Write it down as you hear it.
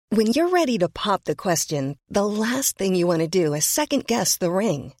When you're ready to pop the question, the last thing you want to do is second-guess the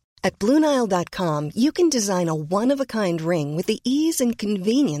ring. At BlueNile.com, you can design a one-of-a-kind ring with the ease and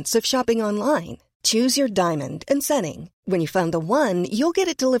convenience of shopping online. Choose your diamond and setting. When you find the one, you'll get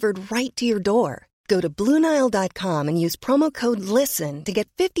it delivered right to your door. Go to BlueNile.com and use promo code LISTEN to get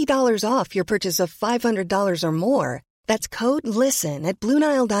 $50 off your purchase of $500 or more. That's code LISTEN at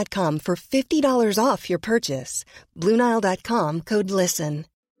BlueNile.com for $50 off your purchase. BlueNile.com, code LISTEN.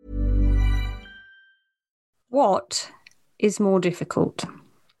 What is more difficult?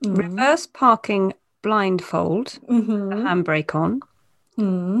 Reverse parking blindfold, the handbrake on,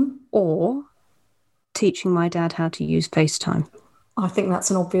 or teaching my dad how to use FaceTime? I think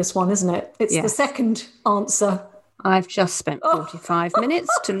that's an obvious one, isn't it? It's the second answer. I've just spent 45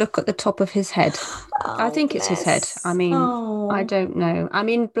 minutes to look at the top of his head. I think it's his head. I mean, I don't know. I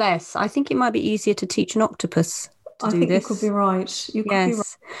mean, bless. I think it might be easier to teach an octopus to do this. I think you could be right. You could be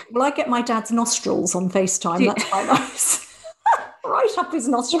right. Well, I get my dad's nostrils on FaceTime. That's quite nice. Right up his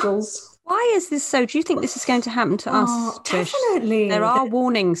nostrils. Why is this so? Do you think this is going to happen to us, Trish? Definitely. There are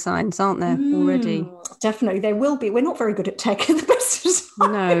warning signs, aren't there, already? Definitely. There will be. We're not very good at tech at the best of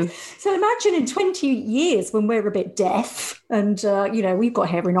times. No. So imagine in 20 years when we're a bit deaf and, we've got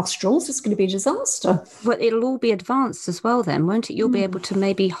hairy nostrils, it's going to be a disaster. Well, it'll all be advanced as well then, won't it? You'll be able to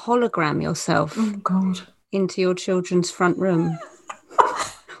maybe hologram yourself into your children's front room.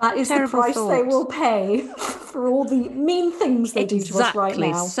 That is the price they will pay for all the mean things they do to us right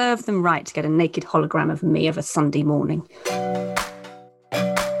now. Serve them right to get a naked hologram of me of a Sunday morning.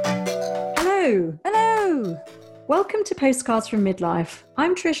 Hello. Hello. Welcome to Postcards from Midlife.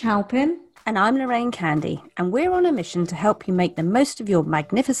 I'm Trish Halpin. And I'm Lorraine Candy, and we're on a mission to help you make the most of your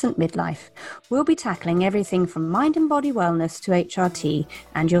magnificent midlife. We'll be tackling everything from mind and body wellness to HRT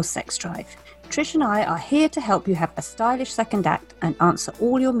and your sex drive. Trish and I are here to help you have a stylish second act and answer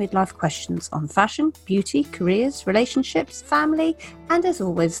all your midlife questions on fashion, beauty, careers, relationships, family, and as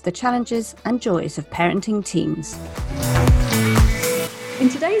always, the challenges and joys of parenting teens. In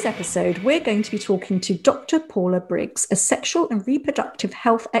today's episode, we're going to be talking to Dr. Paula Briggs, a sexual and reproductive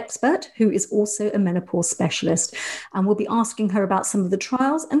health expert who is also a menopause specialist. And we'll be asking her about some of the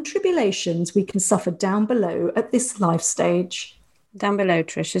trials and tribulations we can suffer down below at this life stage. Down below,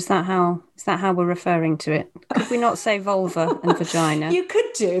 Trish, is that how we're referring to it? Could we not say vulva and vagina? You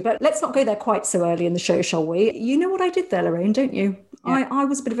could do, but let's not go there quite so early in the show, shall we? You know what I did there, Lorraine, don't you? Yeah. I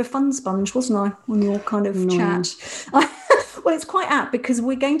was a bit of a fun sponge, wasn't I, on your kind of chat? Well, it's quite apt because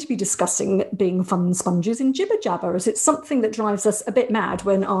we're going to be discussing being fun sponges in jibber jabber, as it's something that drives us a bit mad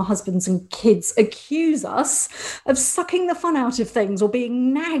when our husbands and kids accuse us of sucking the fun out of things or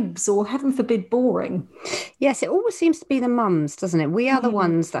being nags or, heaven forbid, boring. Yes, it always seems to be the mums, doesn't it? We are the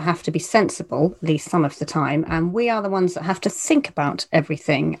ones that have to be sensible, at least some of the time, and we are the ones that have to think about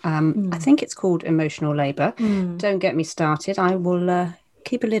everything. I think it's called emotional labour. Don't get me started. I will...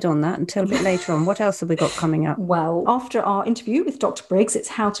 keep a lid on that until a bit later on. What else have we got coming up? Well, after our interview with Dr. Briggs, it's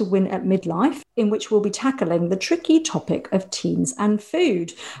How to Win at Midlife, in which we'll be tackling the tricky topic of teens and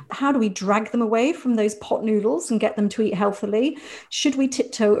food. How do we drag them away from those pot noodles and get them to eat healthily? Should we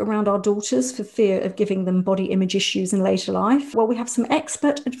tiptoe around our daughters for fear of giving them body image issues in later life? Well, we have some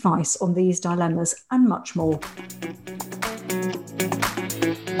expert advice on these dilemmas and much more.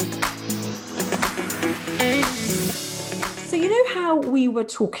 So you know how we were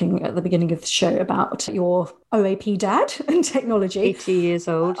talking at the beginning of the show about your OAP dad and technology? 80 years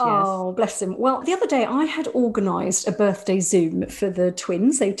old, yes. Oh, bless him. Well, the other day I had organised a birthday Zoom for the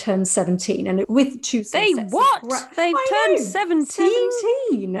twins. They turned 17 and with two They what? They've turned 17?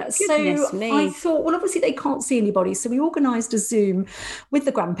 17. So me. I thought, well, obviously they can't see anybody. So we organised a Zoom with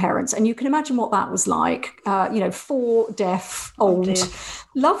the grandparents, and you can imagine what that was like. 4 deaf, old,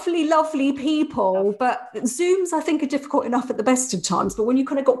 lovely people. But Zooms, I think, are difficult enough at the best of times. But when you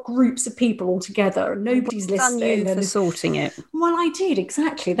kind of got groups of people all together and nobody's listening. You for sorting it. Well, I did,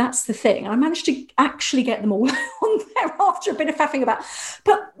 exactly. That's the thing. I managed to actually get them all on there after a bit of faffing about.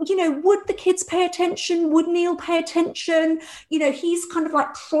 But, would the kids pay attention? Would Neil pay attention? He's kind of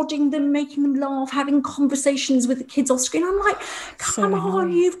like prodding them, making them laugh, having conversations with the kids off screen. I'm like, come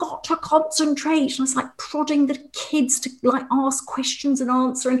on, you've got to concentrate. And I was like prodding the kids to like ask questions and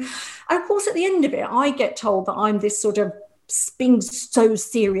answer. And of course, at the end of it, I get told that I'm this sort of being so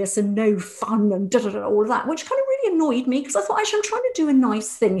serious and no fun and all of that, which kind of really annoyed me because I thought, actually, I'm trying to do a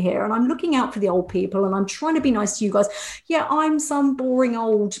nice thing here and I'm looking out for the old people and I'm trying to be nice to you guys. Yeah, I'm some boring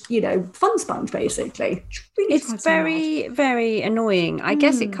old, fun sponge, basically. It's very, very annoying. I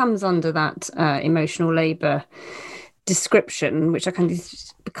guess it comes under that emotional labour description, which I kind of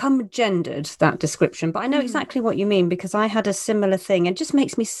become gendered, that description, but I know exactly what you mean, because I had a similar thing, and it just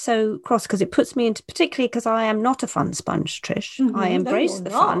makes me so cross, because it puts me into, particularly because I am not a fun sponge, Trish. I embrace the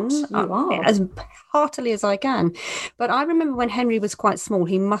fun as heartily as I can. But I remember when Henry was quite small,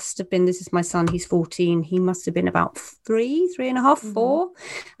 he must have been, this is my son, he's 14, he must have been about 3.5, 4.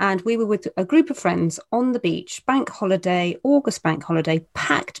 And we were with a group of friends on the beach, bank holiday, August bank holiday,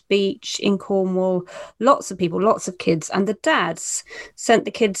 packed beach in Cornwall, lots of people, lots of kids. And the dads sent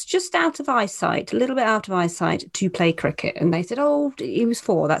the kids just out of eyesight, a little bit out of eyesight, to play cricket. And they said, oh, he was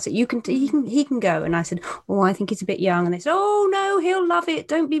 4, that's it, he can go. And I said, oh, I think he's a bit young. And they said, oh no, he'll love it,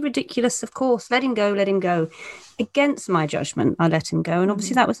 don't be ridiculous, of course, let him go. Against my judgment, I let him go, and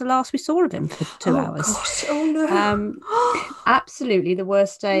obviously that was the last we saw of him for 2 hours. Gosh. Oh no. Absolutely the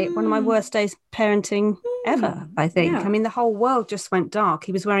worst day, one of my worst days parenting ever, I think. I mean, the whole world just went dark.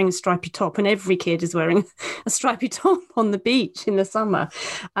 He was wearing a stripy top, and every kid is wearing a stripy top on the beach in the summer.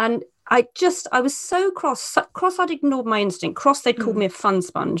 And I was so cross I'd ignored my instinct, cross they'd called me a fun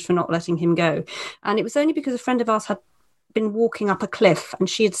sponge for not letting him go. And it was only because a friend of ours had been walking up a cliff, and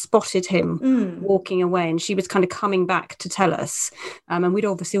she had spotted him walking away, and she was kind of coming back to tell us, and we'd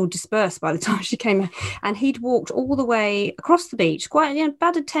obviously all dispersed by the time she came, and he'd walked all the way across the beach, quite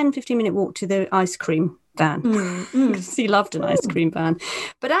about a 10-15 minute walk to the ice cream van, because he loved an ice cream van.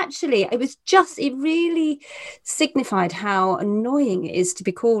 But actually it really signified how annoying it is to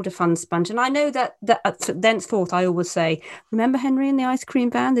be called a fun sponge. And I know that thenceforth I always say, remember Henry in the ice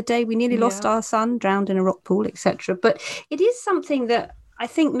cream van, the day we nearly lost our son, drowned in a rock pool, etc. But it is something that I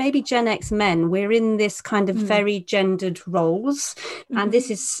think maybe Gen X men, we're in this kind of very gendered roles, and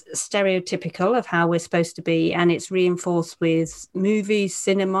this is stereotypical of how we're supposed to be, and it's reinforced with movies,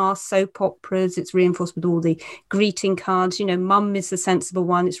 cinema, soap operas, it's reinforced with all the greeting cards, mum is the sensible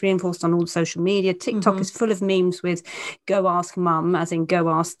one, it's reinforced on all social media. TikTok is full of memes with go ask mum, as in go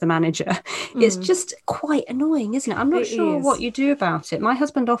ask the manager. It's just quite annoying, isn't it? I'm not sure what you do about it. My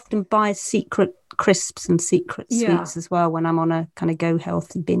husband often buys secret crisps and secret sweets as well when I'm on a kind of go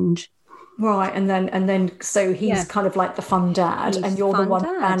healthy binge. Right, and then so he's kind of like the fun dad, and you're the one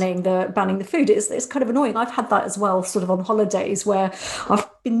banning the food. It's kind of annoying. I've had that as well, sort of on holidays, where I've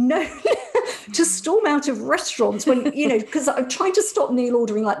been known to storm out of restaurants when, because I'm trying to stop Neil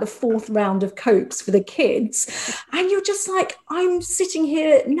ordering like the 4th round of Cokes for the kids. And you're just like, I'm sitting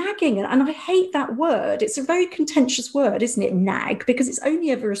here nagging. And I hate that word. It's a very contentious word, isn't it? Nag, because it's only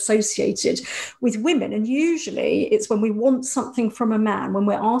ever associated with women. And usually it's when we want something from a man, when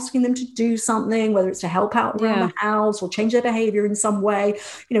we're asking them to do something, whether it's to help out around the house or change their behavior in some way,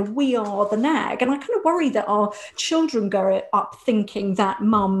 we are the nag. And I kind of worry that our children grow up thinking that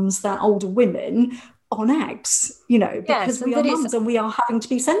mums, that older women are nags, because we are mums and we are having to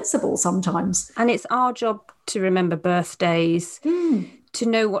be sensible sometimes. And it's our job to remember birthdays, to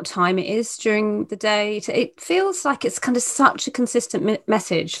know what time it is during the day. It feels like it's kind of such a consistent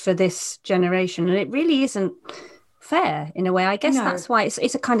message for this generation, and it really isn't fair in a way. I guess that's why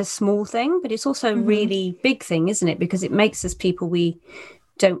it's a kind of small thing, but it's also a really big thing, isn't it? Because it makes us people we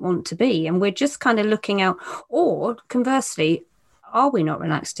don't want to be, and we're just kind of looking out. Or conversely, are we not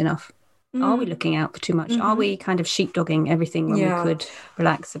relaxed enough? Are we looking out for too much? Are we kind of sheepdogging everything when we could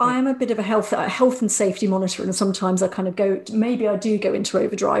relax a bit? I'm a bit of a health and safety monitor, and sometimes I kind of I do go into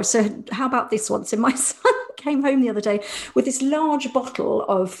overdrive. So how about this one? So my son came home the other day with this large bottle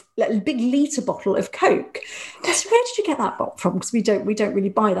of, like, a big litre bottle of Coke. I said, where did you get that bottle from? Because we don't really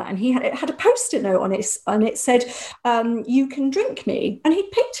buy that. And it had a Post-it note on it, and it said, you can drink me. And he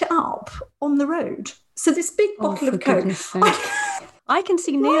picked it up on the road. So this big bottle of Coke. I can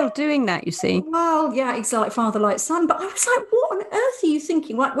see Neil doing that, you see. Well, yeah, it's like father, like son. But I was like, what on earth are you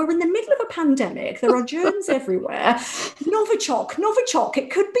thinking? Like, we're in the middle of a pandemic. There are germs everywhere. Novichok.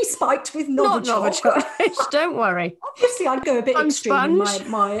 It could be spiked with Novichok. Not Novichok. Don't worry. Obviously, I'd go a bit extreme in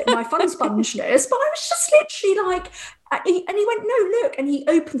my fun spongeness. But I was just literally like... And he went, no, look. And he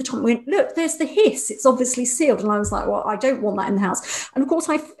opened the top and went, look, there's the hiss. It's obviously sealed. And I was like, well, I don't want that in the house. And of course,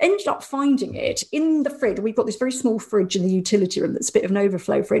 I ended up finding it in the fridge. We've got this very small fridge in the utility room that's a bit of an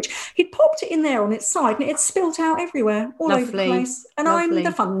overflow fridge. He'd popped it in there on its side and it had spilt out everywhere, all over the place. And I'm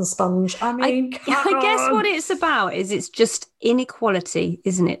the fun sponge. I mean, I guess what it's about is it's just inequality,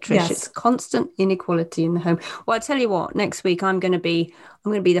 isn't it, Trish? Yes. It's constant inequality in the home. Well, I tell you what, next week I'm going to be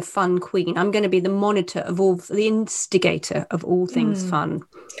the fun queen. I'm going to be the monitor of the instigator of all things fun.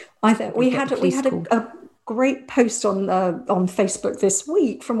 I think we had a great post on Facebook this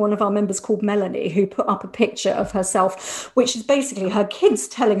week from one of our members called Melanie, who put up a picture of herself, which is basically her kids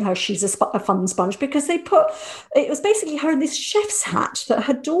telling her she's a fun sponge, because it was basically her in this chef's hat that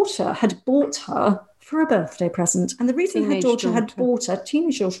her daughter had bought her for a birthday present. And the reason her daughter had bought her,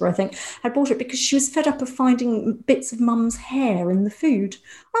 teenage daughter, I think, had bought it because she was fed up of finding bits of mum's hair in the food.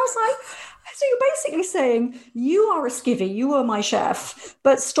 I was like, so you're basically saying, you are a skivvy, you are my chef,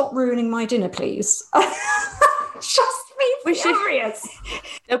 but stop ruining my dinner, please. Just be furious.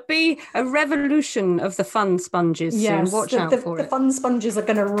 There'll be a revolution of the fun sponges soon. Watch out for it. The fun sponges are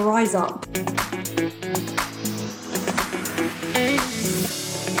going to rise up.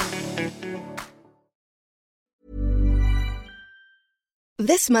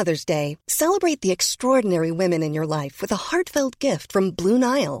 This Mother's Day, celebrate the extraordinary women in your life with a heartfelt gift from Blue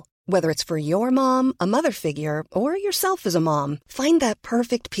Nile. Whether it's for your mom, a mother figure, or yourself as a mom, find that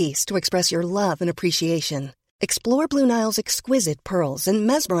perfect piece to express your love and appreciation. Explore Blue Nile's exquisite pearls and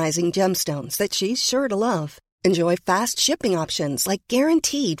mesmerizing gemstones that she's sure to love. Enjoy fast shipping options like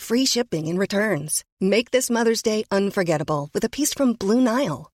guaranteed free shipping and returns. Make this Mother's Day unforgettable with a piece from Blue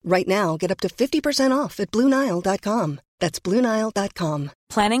Nile. Right now, get up to 50% off at BlueNile.com. That's BlueNile.com.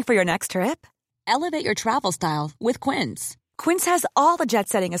 Planning for your next trip? Elevate your travel style with Quince. Quince has all the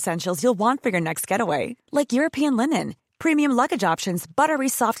jet-setting essentials you'll want for your next getaway, like European linen, premium luggage options, buttery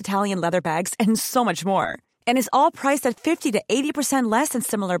soft Italian leather bags, and so much more. And is all priced at 50 to 80% less than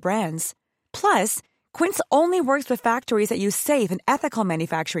similar brands. Plus, Quince only works with factories that use safe and ethical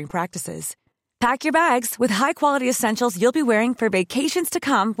manufacturing practices. Pack your bags with high-quality essentials you'll be wearing for vacations to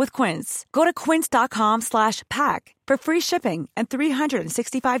come with Quince. Go to quince.com/pack for free shipping and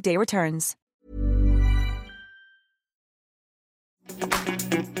 365-day returns.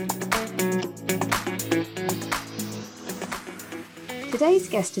 Today's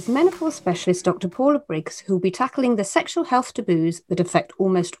guest is menopause specialist Dr. Paula Briggs, who will be tackling the sexual health taboos that affect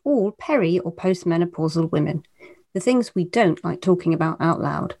almost all peri- or postmenopausal women, the things we don't like talking about out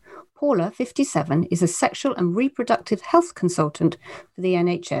loud. Paula, 57, is a sexual and reproductive health consultant for the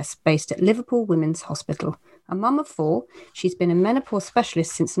NHS based at Liverpool Women's Hospital. A mum of 4, she's been a menopause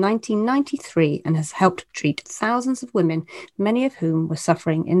specialist since 1993 and has helped treat thousands of women, many of whom were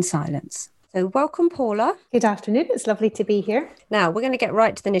suffering in silence. So welcome, Paula. Good afternoon. It's lovely to be here. Now, we're going to get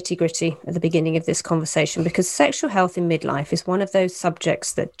right to the nitty-gritty at the beginning of this conversation, because sexual health in midlife is one of those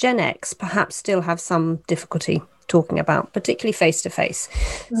subjects that Gen X perhaps still have some difficulty talking about, particularly face-to-face.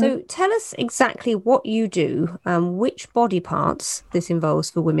 Mm-hmm. So tell us exactly what you do and which body parts this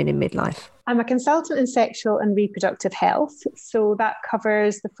involves for women in midlife. I'm a consultant in sexual and reproductive health, so that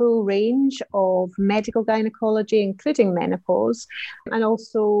covers the full range of medical gynecology, including menopause, and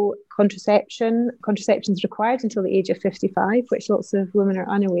also contraception. Contraception is required until the age of 55, which lots of women are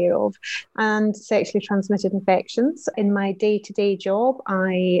unaware of, and sexually transmitted infections. In my day-to-day job,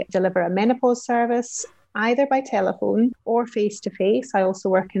 I deliver a menopause service, either by telephone or face-to-face. I also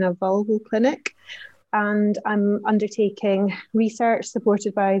work in a vulval clinic, and I'm undertaking research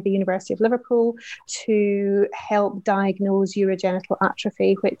supported by the University of Liverpool to help diagnose urogenital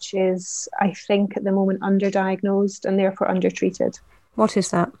atrophy, which is, I think, at the moment underdiagnosed and therefore undertreated. What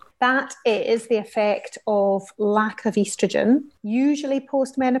is that? That is the effect of lack of estrogen, usually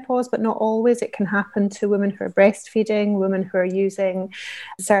post-menopause, but not always. It can happen to women who are breastfeeding, women who are using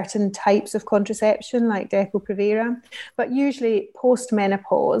certain types of contraception like Depo-Provera. But usually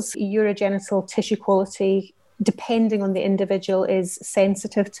post-menopause, urogenital tissue quality, depending on the individual, is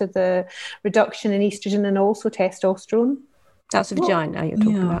sensitive to the reduction in estrogen and also testosterone. That's a vagina you're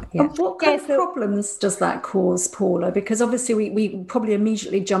talking about. Yeah. And what kind of problems does that cause, Paula? Because obviously we probably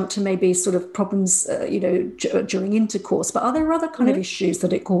immediately jump to maybe sort of problems, during intercourse. But are there other kind of issues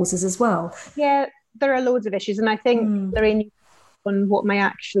that it causes as well? Yeah, there are loads of issues. And I think Lorraine, on what am I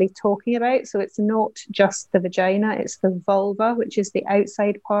actually talking about? So it's not just the vagina, it's the vulva, which is the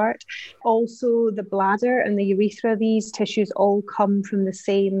outside part. Also the bladder and the urethra. These tissues all come from the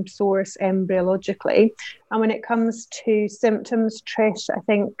same source embryologically. And when it comes to symptoms, Trish, I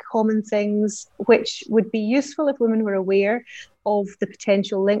think common things which would be useful if women were aware of the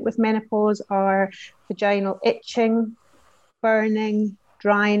potential link with menopause are vaginal itching, burning,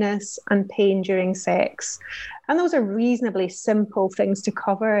 dryness, and pain during sex. And those are reasonably simple things to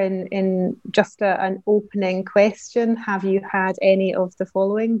cover in just an opening question. Have you had any of the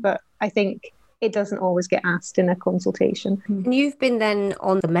following? But I think it doesn't always get asked in a consultation. And you've been then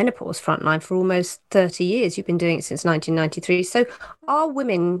on the menopause frontline for almost 30 years. You've been doing it since 1993. So are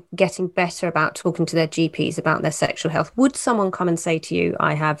women getting better about talking to their GPs about their sexual health? Would someone come and say to you,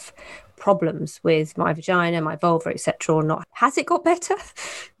 I have problems with my vagina, my vulva, etc., or not? Has it got better?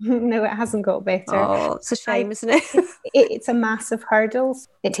 No, it hasn't got better. Oh, it's a shame, isn't it? It's a massive hurdle.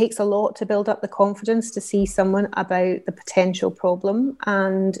 It takes a lot to build up the confidence to see someone about the potential problem.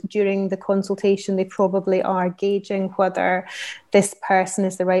 And during the consultation, they probably are gauging whether this person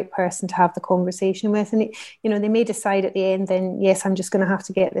is the right person to have the conversation with. And, they may decide at the end, then, yes, I'm just going to have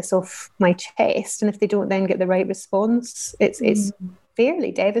to get this off my chest. And if they don't then get the right response, it's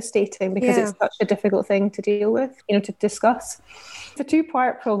fairly devastating because it's such a difficult thing to deal with, to discuss. It's a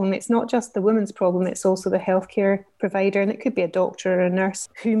two-part problem. It's not just the woman's problem, it's also the healthcare provider, and it could be a doctor or a nurse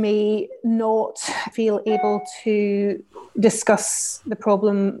who may not feel able to discuss the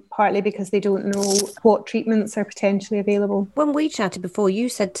problem, partly because they don't know what treatments are potentially available. When we chatted before, you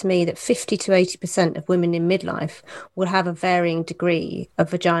said to me that 50 to 80% of women in midlife will have a varying degree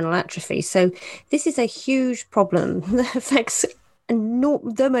of vaginal atrophy. So this is a huge problem that affects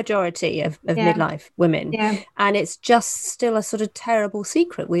the majority of midlife women, and it's just still a sort of terrible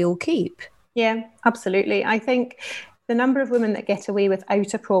secret we all keep. Yeah, absolutely. I think the number of women that get away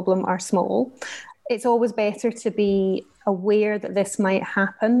without a problem are small. It's always better to be aware that this might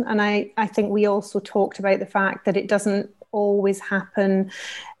happen, and I think we also talked about the fact that it doesn't always happen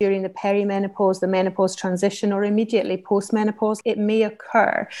during the perimenopause, the menopause transition, or immediately post-menopause. It may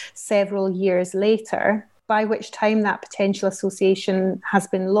occur several years later, by which time that potential association has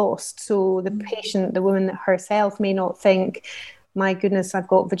been lost. So the patient, the woman herself, may not think, my goodness, I've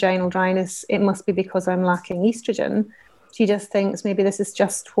got vaginal dryness, it must be because I'm lacking estrogen. She just thinks maybe this is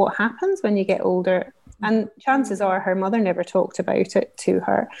just what happens when you get older. And chances are her mother never talked about it to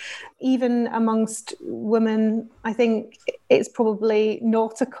her. Even amongst women, I think it's probably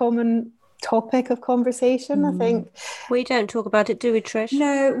not a common topic of conversation. I think we don't talk about it, do we, Trish?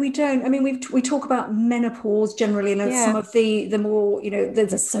 No, we don't. I mean, we talk about menopause generally, and some of the more,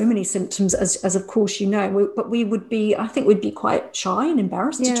 there's so many symptoms, as of course but we'd be quite shy and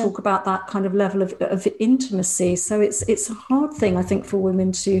embarrassed to talk about that kind of level of intimacy. So it's a hard thing, I think, for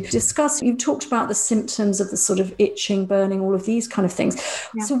women to discuss. You've talked about the symptoms of the sort of itching, burning, all of these kind of things.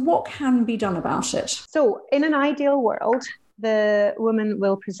 So what can be done about it? So in an ideal world, the woman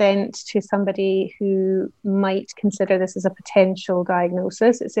will present to somebody who might consider this as a potential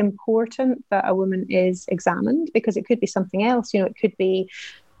diagnosis. It's important that a woman is examined because it could be something else. It could be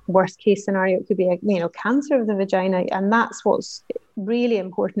worst case scenario. It could be cancer of the vagina. And that's what's really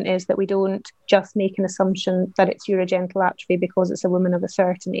important, is that we don't just make an assumption that it's urogenital atrophy because it's a woman of a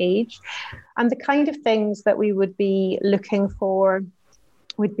certain age. And the kind of things that we would be looking for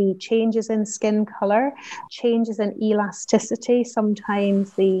would be changes in skin colour, changes in elasticity.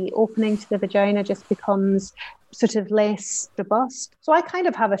 Sometimes the opening to the vagina just becomes sort of less robust. So I kind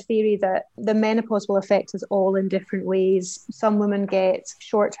of have a theory that the menopause will affect us all in different ways. Some women get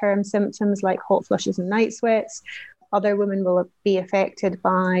short-term symptoms like hot flushes and night sweats. Other women will be affected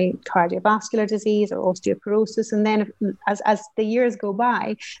by cardiovascular disease or osteoporosis. And then as the years go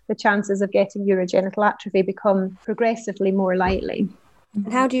by, the chances of getting urogenital atrophy become progressively more likely.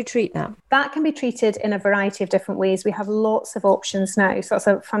 And how do you treat that? That can be treated in a variety of different ways. We have lots of options now. So that's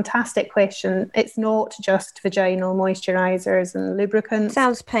a fantastic question. It's not just vaginal moisturizers and lubricants.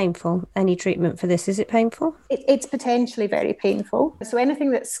 Sounds painful. Any treatment for this, is it painful? It's potentially very painful. So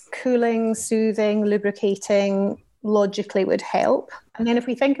anything that's cooling, soothing, lubricating, logically would help. And then if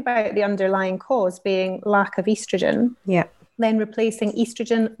we think about the underlying cause being lack of estrogen, then replacing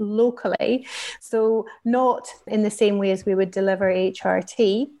estrogen locally. So not in the same way as we would deliver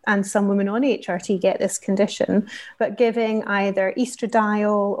HRT, and some women on HRT get this condition, but giving either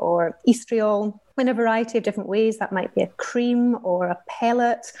estradiol or estriol in a variety of different ways. That might be a cream or a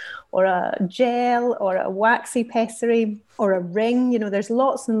pellet or a gel or a waxy pessary or a ring. There's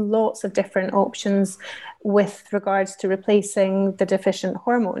lots and lots of different options with regards to replacing the deficient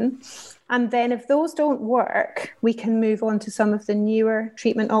hormone. And then if those don't work, we can move on to some of the newer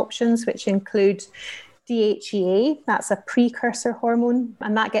treatment options, which include DHEA. That's a precursor hormone,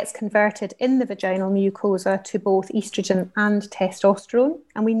 and that gets converted in the vaginal mucosa to both estrogen and testosterone.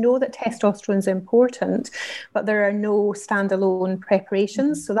 And we know that testosterone is important, but there are no standalone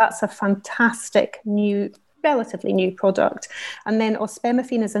preparations. So that's a fantastic relatively new product. And then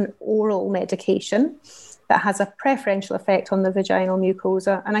ospemifene is an oral medication that has a preferential effect on the vaginal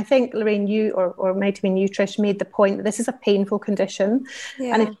mucosa. And I think, Lorraine, you or might have been you, Trish, made the point that this is a painful condition.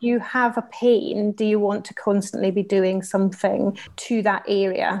 And if you have a pain, do you want to constantly be doing something to that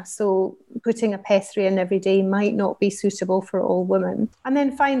area? So putting a pessary in every day might not be suitable for all women. And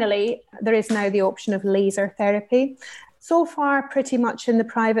then finally, there is now the option of laser therapy. So far, pretty much in the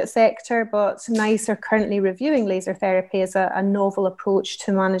private sector, but NICE are currently reviewing laser therapy as a novel approach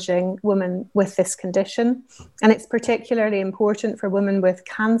to managing women with this condition. And it's particularly important for women with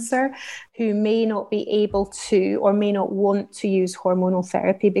cancer who may not be able to or may not want to use hormonal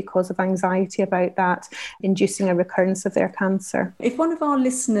therapy because of anxiety about that inducing a recurrence of their cancer. If one of our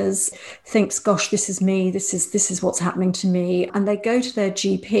listeners thinks, gosh, this is me, this is what's happening to me, and they go to their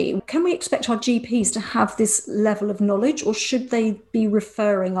GP, can we expect our GPs to have this level of knowledge, or should they be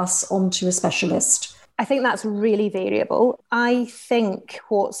referring us on to a specialist? I think that's really variable. I think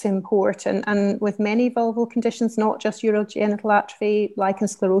what's important, and with many vulval conditions, not just urogenital atrophy, lichen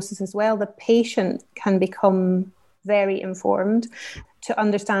sclerosis as well, the patient can become very informed to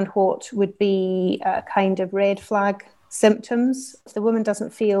understand what would be a kind of red flag symptoms. If the woman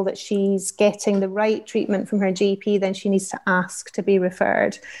doesn't feel that she's getting the right treatment from her GP, then she needs to ask to be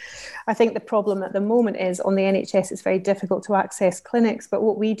referred. I think the problem at the moment is on the NHS, it's very difficult to access clinics. But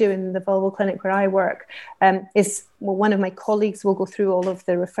what we do in the vulval clinic where I work is, well, one of my colleagues will go through all of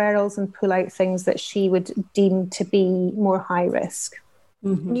the referrals and pull out things that she would deem to be more high risk.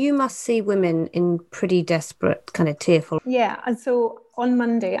 Mm-hmm. You must see women in pretty desperate, kind of tearful. Yeah. And so on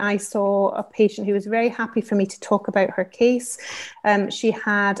Monday, I saw a patient who was very happy for me to talk about her case. She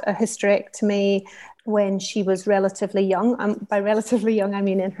had a hysterectomy when she was relatively young. By relatively young, I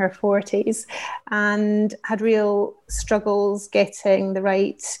mean in her 40s, and had real struggles getting the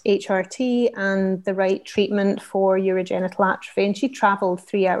right HRT and the right treatment for urogenital atrophy. And she travelled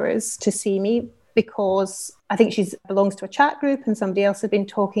 3 hours to see me because I think she belongs to a chat group and somebody else had been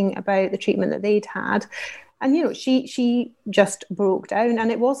talking about the treatment that they'd had. And, you know, she just broke down.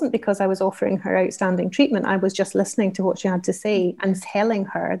 And it wasn't because I was offering her outstanding treatment. I was just listening to what she had to say and telling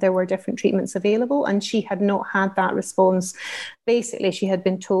her there were different treatments available. And she had not had that response. Basically, she had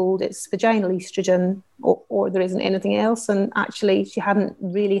been told it's vaginal estrogen or there isn't anything else. And actually, she hadn't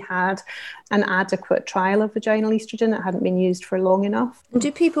really had an adequate trial of vaginal estrogen. It hadn't been used for long enough. And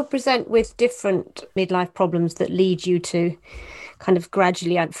do people present with different midlife problems that lead you to kind of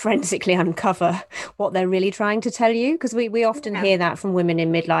gradually and forensically uncover what they're really trying to tell you? Because we often hear that from women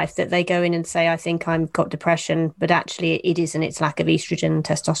in midlife, that they go in and say, I think I've got depression, but actually it isn't. It's lack of estrogen and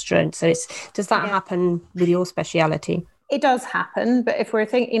testosterone. So does that happen with your speciality? It does happen, but if we're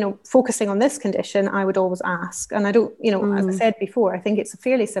focusing on this condition, I would always ask. And I don't, as I said before, I think it's a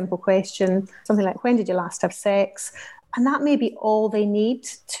fairly simple question, something like, when did you last have sex? And that may be all they need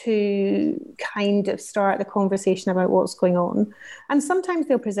to kind of start the conversation about what's going on. And sometimes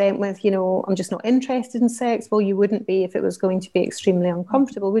they'll present with, I'm just not interested in sex. Well, you wouldn't be if it was going to be extremely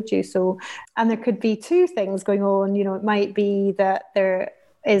uncomfortable, would you? So, and there could be two things going on. It might be that there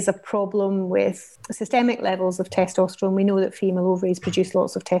is a problem with systemic levels of testosterone. We know that female ovaries produce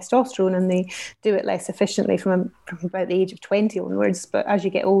lots of testosterone and they do it less efficiently from about the age of 20 onwards. But as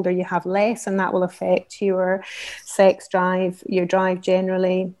you get older, you have less, and that will affect your sex drive, your drive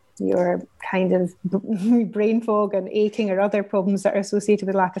generally, your kind of brain fog and aching or other problems that are associated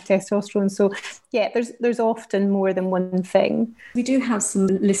with lack of testosterone. So yeah, there's often more than one thing. We do have some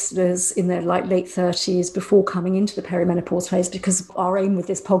listeners in their late 30s before coming into the perimenopause phase, because our aim with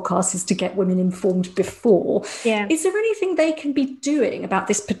this podcast is to get women informed before. Yeah. Is there anything they can be doing about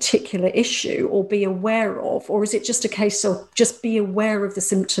this particular issue or be aware of? Or is it just a case of just be aware of the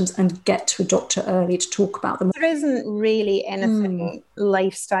symptoms and get to a doctor early to talk about them? There isn't really anything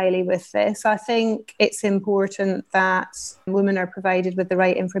lifestyle-y with this. I think it's important that women are provided with the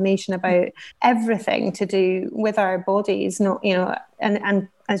right information about everything to do with our bodies, and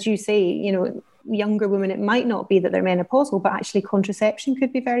as you say, younger women, it might not be that they're menopausal, but actually contraception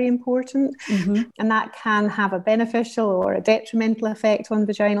could be very important. Mm-hmm. And that can have a beneficial or a detrimental effect on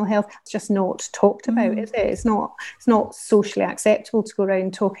vaginal health. It's just not talked about, is it? It's not socially acceptable to go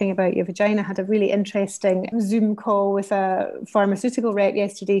around talking about your vagina. I had a really interesting Zoom call with a pharmaceutical rep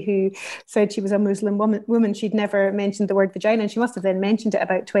yesterday who said she was a Muslim woman. She'd never mentioned the word vagina, and she must have then mentioned it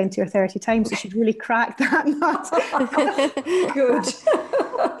about 20 or 30 times. So she'd really cracked that nut. Good.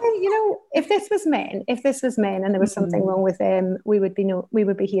 If this was men and there was something wrong with them, we would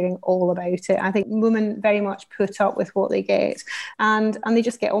be hearing all about it. I think women very much put up with what they get and they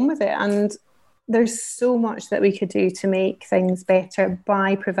just get on with it. And there's so much that we could do to make things better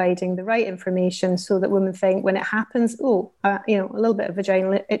by providing the right information so that women think when it happens, a little bit of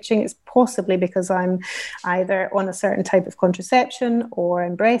vaginal itching, it's possibly because I'm either on a certain type of contraception or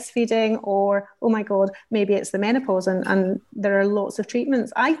I'm breastfeeding, or, oh my God, maybe it's the menopause, and there are lots of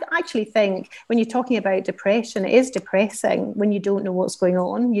treatments. I actually think when you're talking about depression, it is depressing when you don't know what's going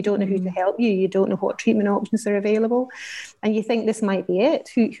on, you don't know who to help you, you don't know what treatment options are available, and you think this might be it.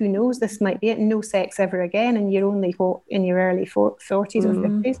 Who knows, this might be it. No, no sex ever again, and you're only in your early 40s or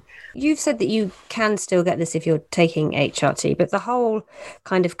 50s. You've said that you can still get this if you're taking HRT, but the whole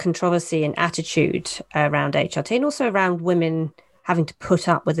kind of controversy and attitude around HRT, and also around women having to put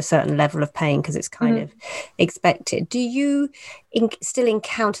up with a certain level of pain because it's kind of expected. Do you still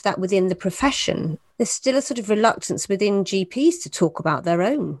encounter that within the profession? There's still a sort of reluctance within GPs to talk about their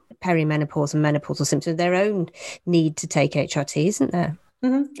own perimenopause and menopausal symptoms, their own need to take HRT, isn't there?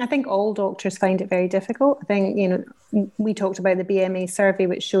 I think all doctors find it very difficult. I think, we talked about the BMA survey,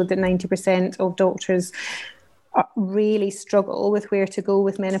 which showed that 90% of doctors really struggle with where to go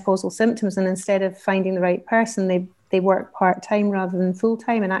with menopausal symptoms. And instead of finding the right person, they work part-time rather than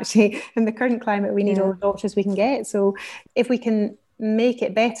full-time. And actually, in the current climate, we need all the doctors we can get. So if we can make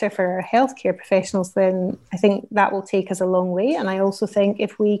it better for our healthcare professionals, then I think that will take us a long way. And I also think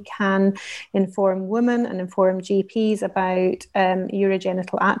if we can inform women and inform GPs about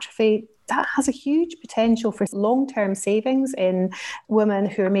urogenital atrophy, that has a huge potential for long-term savings in women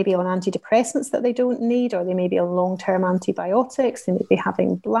who are maybe on antidepressants that they don't need, or they may be on long-term antibiotics, they may be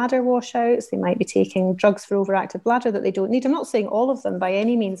having bladder washouts, they might be taking drugs for overactive bladder that they don't need. I'm not saying all of them by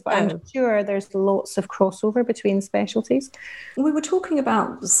any means, but I'm sure there's lots of crossover between specialties. We were talking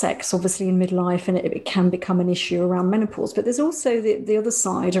about sex, obviously, in midlife, and it can become an issue around menopause, but there's also the other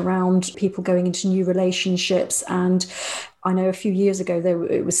side around people going into new relationships. And I know a few years ago,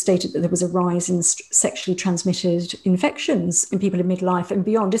 it was stated that there was a rise in sexually transmitted infections in people in midlife and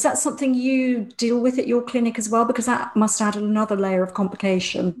beyond. Is that something you deal with at your clinic as well? Because that must add another layer of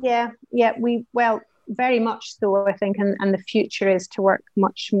complication. Yeah, very much so, I think. And the future is to work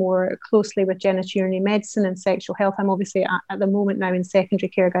much more closely with genitourinary medicine and sexual health. I'm obviously at the moment now in secondary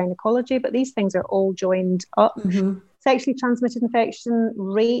care gynecology, but these things are all joined up. Sexually transmitted infection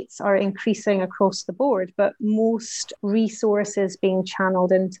rates are increasing across the board, but most resources being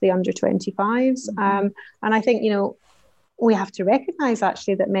channeled into the under 25s. And I think, we have to recognise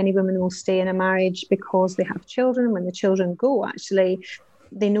actually that many women will stay in a marriage because they have children. When the children go, actually,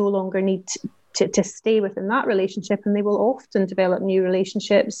 they no longer need to stay within that relationship, and they will often develop new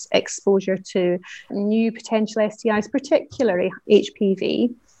relationships, exposure to new potential STIs, particularly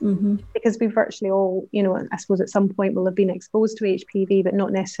HPV. Because we virtually all, I suppose at some point will have been exposed to HPV, but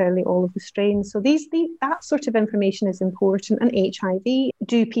not necessarily all of the strains. So that sort of information is important. And HIV,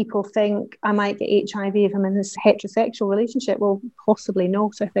 do people think I might get HIV if I'm in this heterosexual relationship? Well, possibly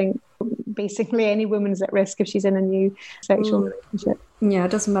not. I think basically any woman is at risk if she's in a new sexual relationship. Yeah, it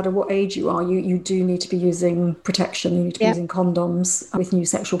doesn't matter what age you are. You do need to be using protection. You need to be using condoms with new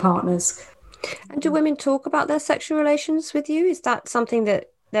sexual partners. And do women talk about their sexual relations with you? Is that something that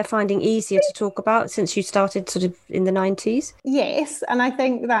they're finding easier to talk about since you started sort of in the 90s? Yes, and I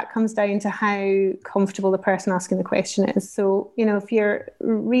think that comes down to how comfortable the person asking the question is. So, if you're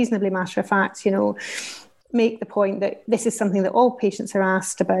reasonably matter of fact, make the point that this is something that all patients are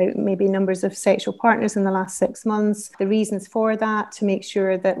asked about, maybe numbers of sexual partners in the last 6 months, the reasons for that, to make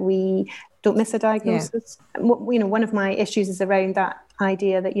sure that we don't miss a diagnosis. One of my issues is around that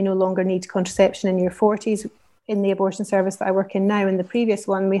idea that you no longer need contraception in your 40s. In the abortion service that I work in now, in the previous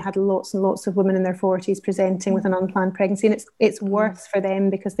one, we had lots and lots of women in their 40s presenting with an unplanned pregnancy, and it's worse for them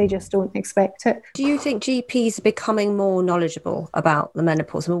because they just don't expect it. Do you think GPs are becoming more knowledgeable about the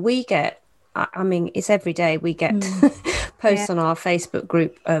menopause? It's every day we get posts on our Facebook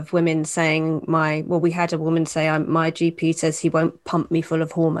group of women saying, we had a woman say, my GP says he won't pump me full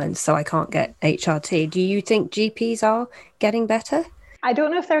of hormones, so I can't get HRT. Do you think GPs are getting better? I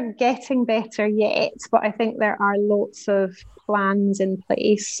don't know if they're getting better yet, but I think there are lots of plans in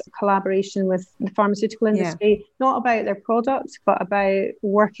place, collaboration with the pharmaceutical industry, not about their product, but about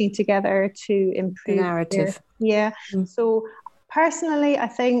working together to improve the narrative. So personally, I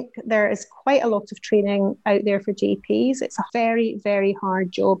think there is quite a lot of training out there for GPs. It's a very, very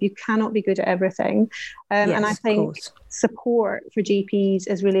hard job. You cannot be good at everything. And I think support for GPs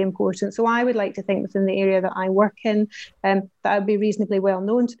is really important. So I would like to think within the area that I work in, that I would be reasonably well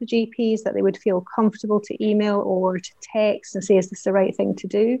known to the GPs, that they would feel comfortable to email or to text and say, is this the right thing to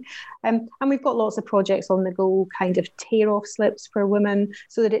do? And we've got lots of projects on the go, kind of tear-off slips for women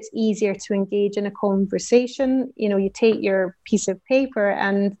so that it's easier to engage in a conversation. You take your piece of paper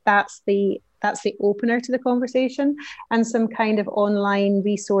and that's the opener to the conversation, and some kind of online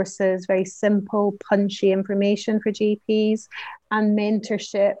resources, very simple, punchy information for GPs and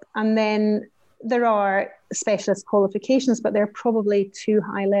mentorship. And then there are specialist qualifications, but they're probably too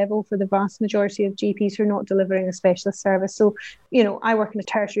high level for the vast majority of GPs who are not delivering a specialist service. So, I work in a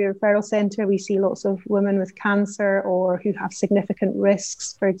tertiary referral centre. We see lots of women with cancer or who have significant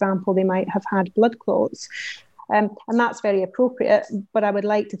risks. For example, they might have had blood clots. And that's very appropriate. But I would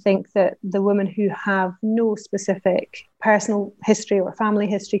like to think that the women who have no specific personal history or family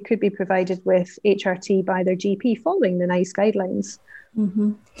history could be provided with HRT by their GP following the NICE guidelines.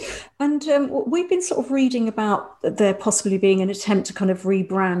 Mm-hmm. And we've been sort of reading about there possibly being an attempt to kind of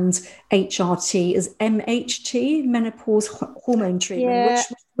rebrand HRT as MHT, menopause hormone treatment, which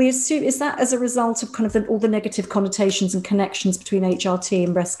we assume, is that as a result of kind of all the negative connotations and connections between HRT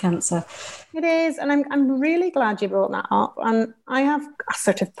and breast cancer? It is, and I'm really glad you brought that up. And I have a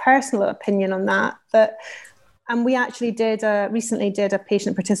sort of personal opinion on that. And we actually recently did a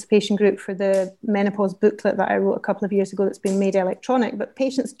patient participation group for the menopause booklet that I wrote a couple of years ago that's been made electronic, but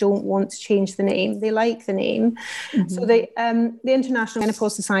patients don't want to change the name. They like the name. Mm-hmm. So the International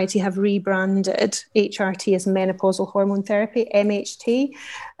Menopause Society have rebranded HRT as menopausal hormone therapy, MHT,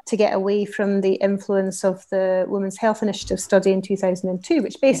 to get away from the influence of the Women's Health Initiative study in 2002,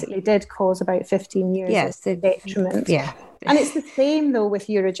 which basically did cause about 15 years of detriment. Yeah. And it's the same, though, with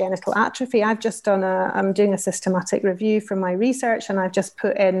urogenital atrophy. I'm doing a systematic review from my research, and I've just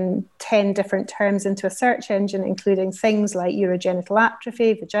put in 10 different terms into a search engine, including things like urogenital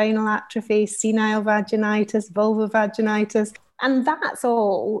atrophy, vaginal atrophy, senile vaginitis, vulvovaginitis. And that's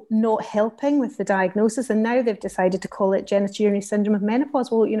all not helping with the diagnosis. And now they've decided to call it genitourinary syndrome of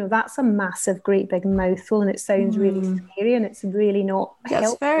menopause. Well, that's a massive, great big mouthful, and it sounds really scary, and it's really not helpful.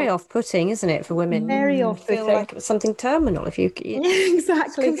 That's very off-putting, isn't it, for women? Very off-putting. Feel like it was something terminal. Exactly.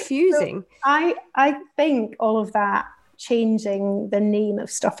 It's confusing. So I think all of that changing the name of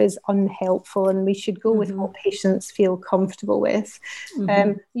stuff is unhelpful, and we should go with what patients feel comfortable with.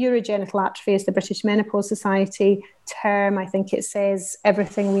 Urogenital atrophy is the British Menopause Society term. I think it says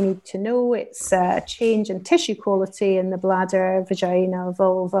everything we need to know. It's a change in tissue quality in the bladder, vagina,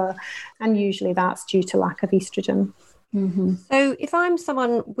 vulva, and usually that's due to lack of estrogen. Mm-hmm. So if I'm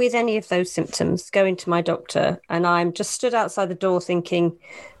someone with any of those symptoms going to my doctor and I'm just stood outside the door thinking,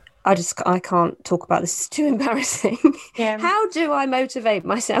 I can't talk about this, it's too embarrassing. Yeah. How do I motivate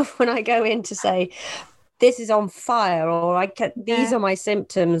myself when I go in to say, this is on fire, or these are my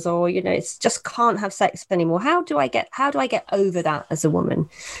symptoms, or, it's just can't have sex anymore? How do I get over that as a woman?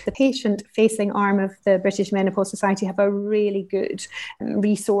 The patient-facing arm of the British Menopause Society have a really good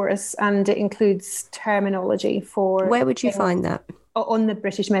resource, and it includes terminology for... Where would you find that? On the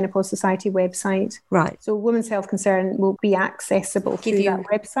British Menopause Society website. Right. So Women's Health Concern will be accessible through that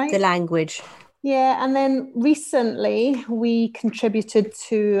website. The language. Yeah, and then recently we contributed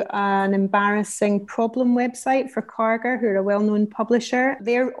to an embarrassing problem website for Carger, who are a well-known publisher.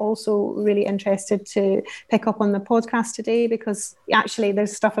 They're also really interested to pick up on the podcast today, because actually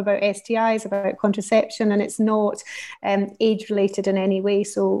there's stuff about STIs, about contraception, and it's not age-related in any way,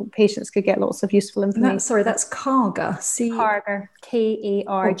 so patients could get lots of useful information. That's Carger. Carger,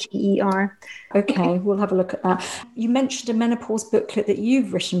 Karger. Okay, we'll have a look at that. You mentioned a menopause booklet that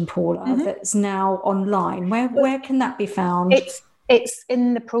you've written, Paula, that's now online. Where can that be found? It's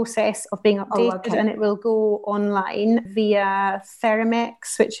in the process of being updated, and it will go online via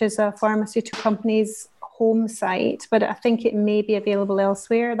Theramex, which is a pharmaceutical company's home site, but I think it may be available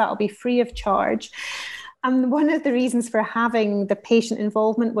elsewhere. That'll be free of charge. And one of the reasons for having the patient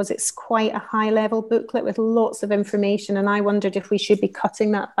involvement was it's quite a high-level booklet with lots of information, and I wondered if we should be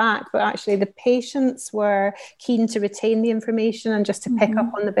cutting that back. But actually, the patients were keen to retain the information and just to pick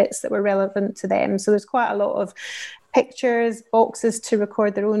up on the bits that were relevant to them. So there's quite a lot of pictures, boxes to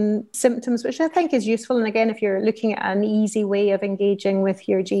record their own symptoms, which I think is useful. And again, if you're looking at an easy way of engaging with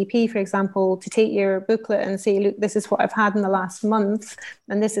your GP, for example, to take your booklet and say, look, this is what I've had in the last month,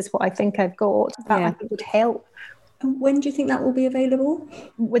 and this is what I think I've got, that I think would help. And when do you think that will be available?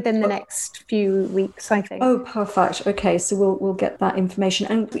 Within the next few weeks, I think. Oh, perfect. Okay, so we'll get that information.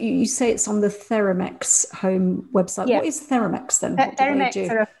 And you say it's on the Theramex home website. Yeah. What is Theramex then?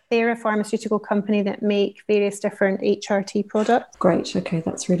 Theramex are a pharmaceutical company that make various different HRT products. Great. Okay,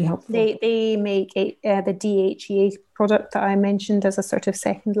 that's really helpful. They make the DHEA product that I mentioned as a sort of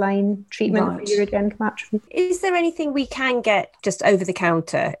second line treatment for urogenital atrophy. Is there anything we can get just over the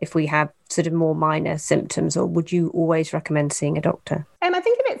counter if we have sort of more minor symptoms, or would you always recommend seeing a doctor? I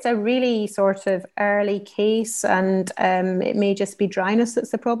think if it's a really sort of early case and it may just be dryness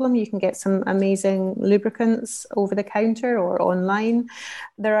that's the problem, you can get some amazing lubricants over the counter or online.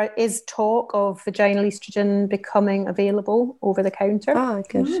 There is talk of vaginal estrogen becoming available over the counter. Oh,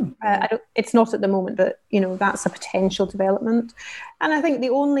 good. It's not at the moment, but that's a potential development. And I think the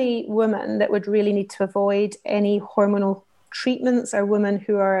only women that would really need to avoid any hormonal treatments are women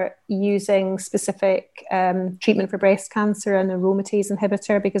who are using specific treatment for breast cancer and aromatase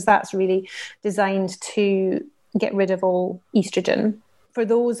inhibitor, because that's really designed to get rid of all estrogen. For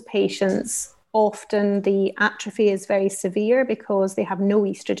those patients, often the atrophy is very severe because they have no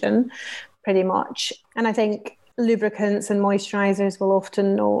estrogen, pretty much. And I think lubricants and moisturizers will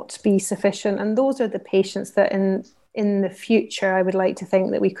often not be sufficient. And those are the patients that in the future, I would like to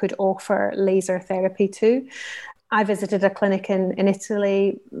think that we could offer laser therapy to. I visited a clinic in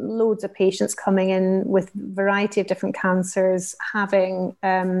Italy, loads of patients coming in with a variety of different cancers, having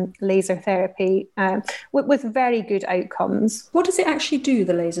laser therapy with very good outcomes. What does it actually do,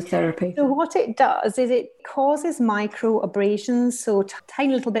 the laser therapy? So what it does is it causes micro abrasions, so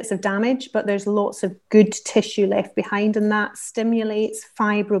tiny little bits of damage, but there's lots of good tissue left behind, and that stimulates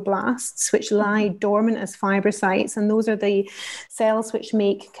fibroblasts, which lie dormant as fibrocytes, and those are the cells which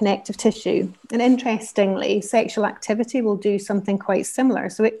make connective tissue. And interestingly, sexual activity will do something quite similar.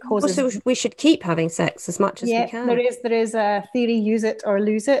 So it causes... So we should keep having sex as much as we can. There is a theory, use it or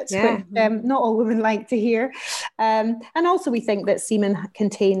lose it, which not all women like to hear. And also we think that semen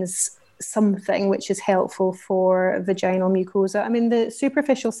contains something which is helpful for vaginal mucosa. I mean, the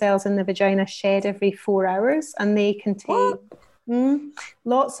superficial cells in the vagina shed every 4 hours, and they contain...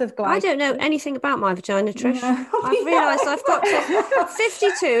 lots of glycogen. I don't know anything about my vagina, Trish. No. I've realised I've got to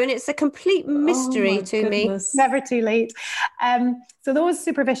 52 and it's a complete mystery to me. Never too late. So those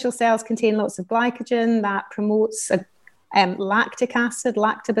superficial cells contain lots of glycogen that promotes lactic acid,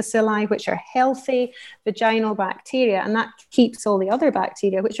 lactobacilli, which are healthy vaginal bacteria, and that keeps all the other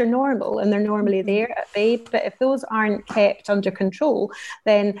bacteria, which are normal, and they're normally there at bay. But if those aren't kept under control,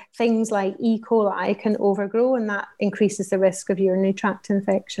 then things like E. coli can overgrow, and that increases the risk of urinary tract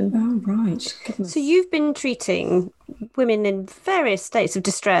infection. Oh, right. Goodness. So you've been treating women in various states of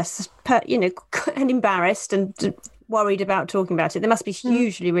distress, and embarrassed and worried about talking about it. They must be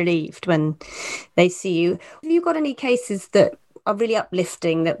hugely relieved when they see you. Have you got any cases that are really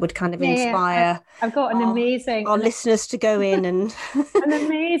uplifting that would kind of inspire I've got an amazing our listeners to go in and an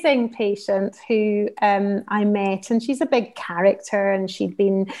amazing patient who I met, and she's a big character, and she'd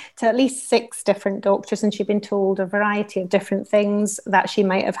been to at least 6 different doctors, and she'd been told a variety of different things that she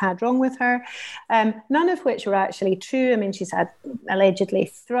might have had wrong with her, none of which were actually true. I mean, she's had allegedly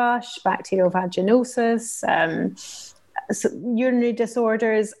thrush, bacterial vaginosis, urinary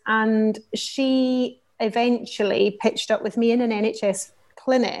disorders, and she eventually pitched up with me in an NHS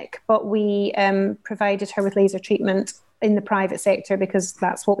clinic, but we provided her with laser treatment in the private sector because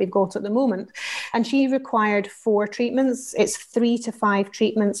that's what we've got at the moment. And she required 4 treatments. It's 3 to 5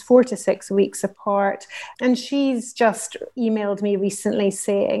 treatments, 4 to 6 weeks apart. And she's just emailed me recently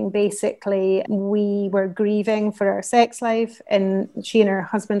saying, basically, we were grieving for our sex life, and she and her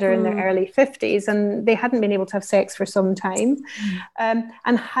husband are in their early 50s, and they hadn't been able to have sex for some time.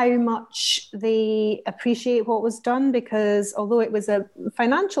 And how much they appreciate what was done, because although it was a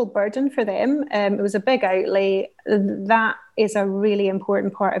financial burden for them, it was a big outlay. That is a really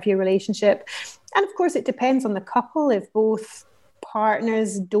important part of your relationship. And of course, it depends on the couple. If both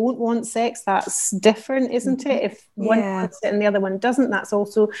partners don't want sex, that's different, isn't it? If one wants it and the other one doesn't, that's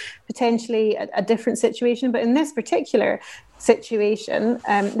also potentially a different situation. But in this particular situation,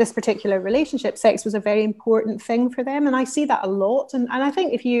 this particular relationship, sex was a very important thing for them. And I see that a lot. And I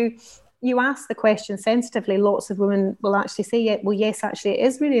think if you ask the question sensitively, lots of women will actually say, well, yes, actually, it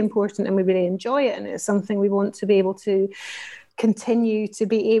is really important, and we really enjoy it, and it's something we want to be able to continue to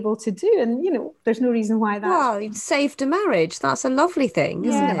be able to do. And, there's no reason why that... Well, it saved a marriage. That's a lovely thing,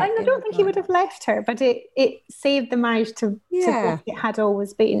 isn't it? I don't think he would have left her, but it saved the marriage to what it had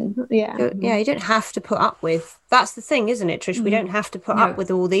always been. Yeah. Yeah, you don't have to put up with... That's the thing, isn't it, Trish? We don't have to put up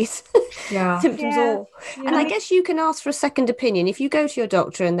with all these symptoms. And I guess you can ask for a second opinion. If you go to your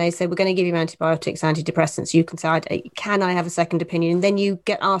doctor and they say, we're going to give you antibiotics, antidepressants, you can say, can I have a second opinion? And then you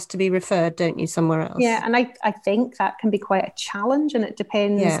get asked to be referred, don't you, somewhere else? Yeah, and I think that can be quite a challenge, and it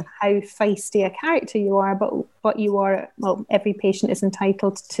depends how feisty a character you are, but you are, well, every patient is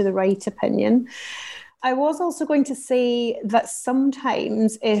entitled to the right opinion. I was also going to say that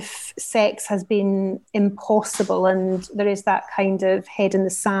sometimes if sex has been impossible and there is that kind of head in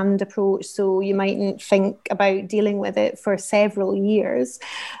the sand approach, so you mightn't think about dealing with it for several years,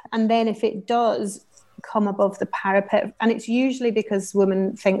 and then if it does come above the parapet, and it's usually because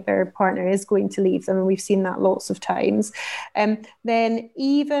women think their partner is going to leave them, and we've seen that lots of times, then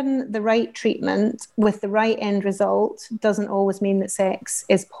even the right treatment with the right end result doesn't always mean that sex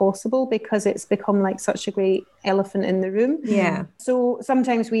is possible, because it's become like such a great elephant in the room. Yeah. So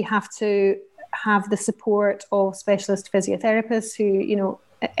sometimes we have to have the support of specialist physiotherapists who,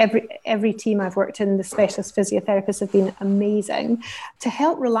 every team I've worked in, the specialist physiotherapists have been amazing to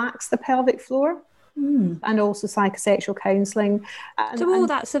help relax the pelvic floor. And also psychosexual counselling. So all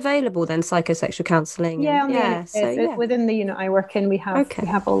that's available then, psychosexual counselling? Yeah, within the unit I work in, we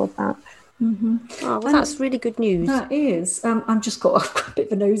have all of that. Mm-hmm. Oh, well, that's really good news. That is. I've just got a bit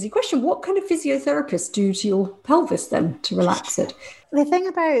of a nosy question. What kind of physiotherapists do to your pelvis then to relax it? The thing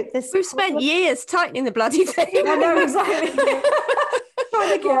about this... We've spent years tightening the bloody thing. I know, exactly.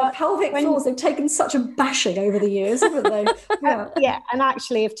 Trying to get pelvic floors. They've taken such a bashing over the years, haven't they? Yeah, and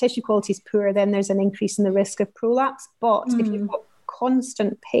actually, if tissue quality is poor, then there's an increase in the risk of prolapse. But if you've got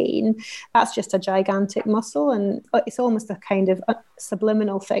constant pain, that's just a gigantic muscle, and it's almost a kind of a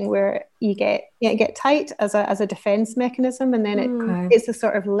subliminal thing where you get tight as a defense mechanism, and then it's a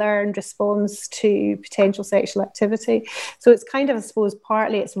sort of learned response to potential sexual activity. So it's kind of, I suppose,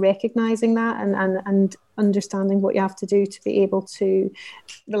 partly it's recognizing that and understanding what you have to do to be able to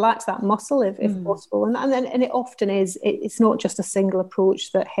relax that muscle if possible, and it often is. It's not just a single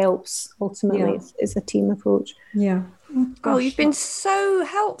approach that helps. Ultimately, it's a team approach. Yeah. Oh, you've been so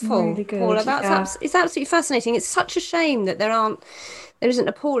helpful, really good, Paula. It's absolutely fascinating. It's such a shame that there isn't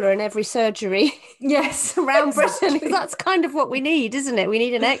a Paula in every surgery around Britain, because that's kind of what we need, isn't it? We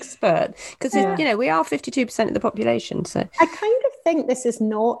need an expert, because we are 52% of the population. So I kind of think this is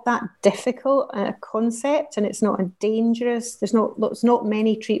not that difficult a concept, and it's not a dangerous. There's not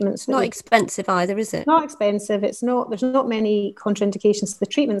many treatments. Not expensive either, is it? Not expensive. There's not many contraindications to the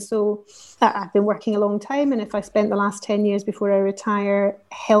treatment. So I've been working a long time, and if I spent the last 10 years before I retire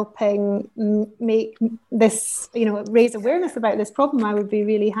helping make this, raise awareness about this problem, I would be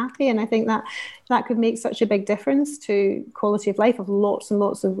really happy. And I think that could make such a big difference to quality of life of lots and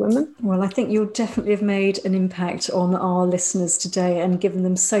lots of women. Well, I think you'll definitely have made an impact on our listeners today and given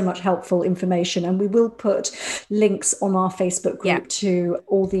them so much helpful information. And we will put links on our Facebook group to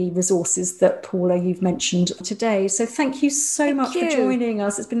all the resources that, Paula, you've mentioned today. So thank you so much for joining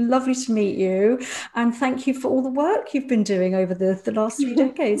us. It's been lovely to meet you. And thank you for all the work you've been doing over the last few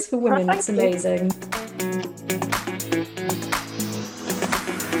decades for women. It's amazing.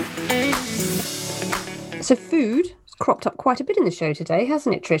 So food has cropped up quite a bit in the show today,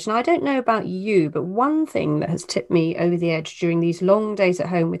 hasn't it, Trish? And I don't know about you, but one thing that has tipped me over the edge during these long days at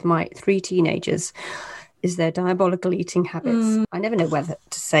home with my 3 teenagers is their diabolical eating habits. I never know whether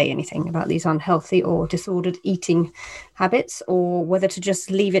to say anything about these unhealthy or disordered eating habits, or whether to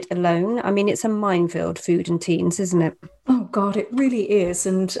just leave it alone. I mean, it's a minefield, food and teens, isn't it? Oh, God, it really is.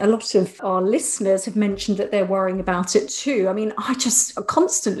 And a lot of our listeners have mentioned that they're worrying about it too. I mean, I just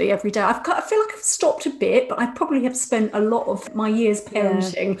constantly, every day, I feel like I've stopped a bit, but I probably have spent a lot of my years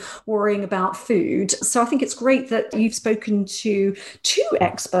parenting worrying about food. So I think it's great that you've spoken to 2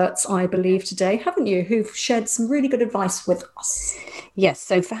 experts, I believe, today, haven't you, who've shared some really good advice with us. Yes,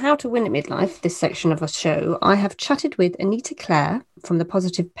 so for How to Win at Midlife, this section of the show, I have chatted with Anita Clare from the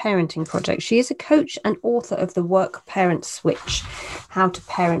Positive Parenting Project. She is a coach and author of The Work Parent Switch, How to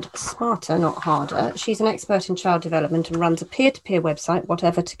Parent Smarter, Not Harder. She's an expert in child development and runs a peer-to-peer website,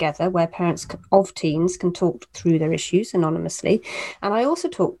 Whatever Together, where parents of teens can talk through their issues anonymously. And I also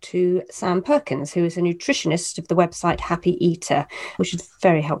talked to Sam Perkins, who is a nutritionist of the website Happy Eater, which is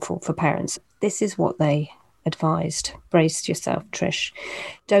very helpful for parents. This is what they advised. Brace yourself, Trish.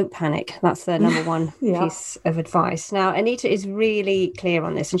 Don't panic. That's the number one piece of advice. Now, Anita is really clear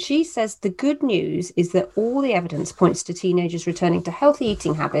on this, and she says the good news is that all the evidence points to teenagers returning to healthy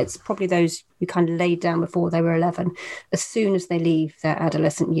eating habits, probably those you kind of laid down before they were 11, as soon as they leave their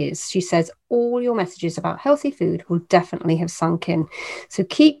adolescent years. She says all your messages about healthy food will definitely have sunk in. So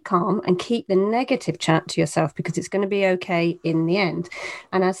keep calm and keep the negative chat to yourself, because it's going to be okay in the end.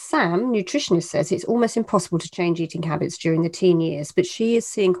 And as Sam, nutritionist, says, it's almost impossible to change eating habits during the teen years, but she is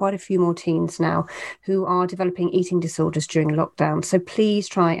seeing quite a few more teens now who are developing eating disorders during lockdown. So please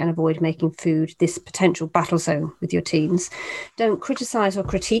try and avoid making food this potential battle zone with your teens. Don't criticize or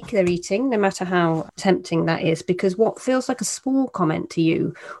critique their eating, no matter how tempting that is, because what feels like a small comment to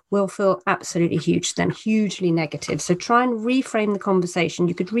you will feel absolutely huge, then hugely negative. So try and reframe the conversation.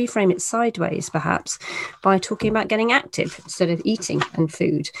 You could reframe it sideways, perhaps, by talking about getting active instead of eating and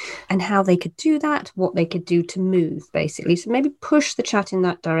food, and how they could do that, what they could do to move, basically. So maybe push the chat in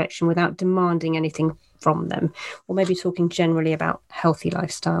that direction without demanding anything from them, or maybe talking generally about healthy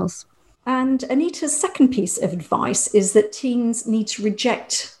lifestyles. And Anita's second piece of advice is that teens need to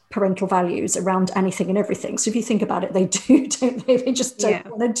reject parental values around anything and everything. So if you think about it, they do, don't they? They just don't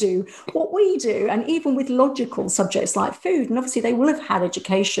want to do what we do. And even with logical subjects like food, and obviously they will have had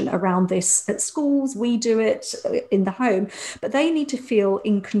education around this at schools, we do it in the home, but they need to feel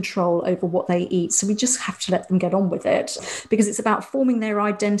in control over what they eat. So we just have to let them get on with it, because it's about forming their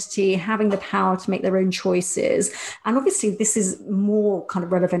identity, having the power to make their own choices. And obviously this is more kind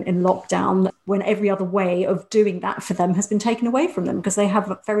of relevant in lockdown, when every other way of doing that for them has been taken away from them, because they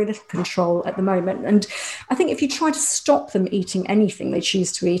have very little control at the moment. And I think if you try to stop them eating anything they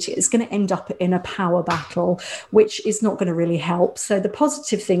choose to eat, it's going to end up in a power battle, which is not going to really help. So the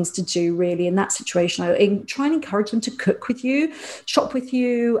positive things to do really in that situation, try and encourage them to cook with you, shop with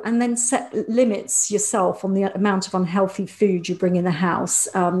you, and then set limits yourself on the amount of unhealthy food you bring in the house.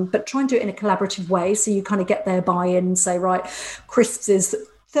 But try and do it in a collaborative way, so you kind of get their buy-in and say, right, crisps is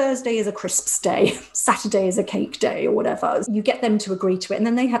Thursday is a crisps day, Saturday is a cake day, or whatever. You get them to agree to it, and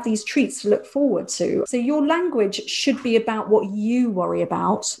then they have these treats to look forward to. So your language should be about what you worry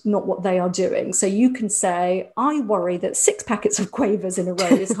about, not what they are doing. So you can say, I worry that 6 packets of Quavers in a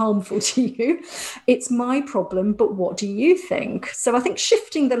row is harmful to you. It's my problem, but what do you think? So I think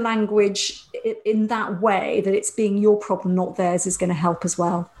shifting the language in that way, that it's being your problem, not theirs, is going to help as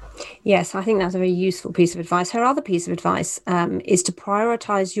well. Yes, I think that's a very useful piece of advice. Her other piece of advice is to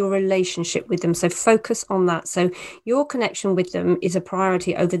prioritise your relationship with them. So focus on that. So your connection with them is a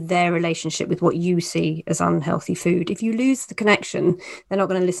priority over their relationship with what you see as unhealthy food. If you lose the connection, they're not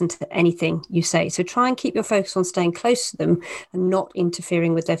going to listen to anything you say. So try and keep your focus on staying close to them and not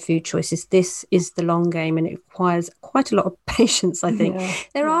interfering with their food choices. This is the long game, and it requires quite a lot of patience, I think.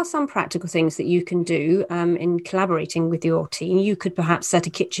 There are some practical things that you can do in collaborating with your team. You could perhaps set a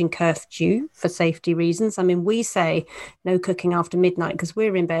kitchen curfew for safety reasons. I mean, we say no cooking after midnight because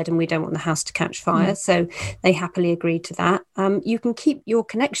we're in bed and we don't want the house to catch fire. So they happily agreed to that. You can keep your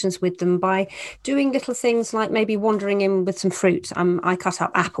connections with them by doing little things like maybe wandering in with some fruit. I cut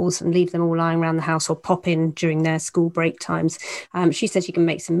up apples and leave them all lying around the house, or pop in during their school break times. She says you can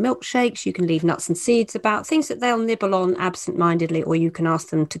make some milkshakes, you can leave nuts and seeds about, things that they'll nibble on absent-mindedly, or you can ask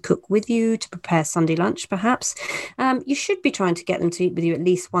them to cook with you, to prepare Sunday lunch perhaps. You should be trying to get them to eat with you at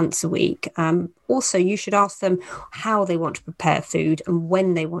least once a week. Also, you should ask them how they want to prepare food and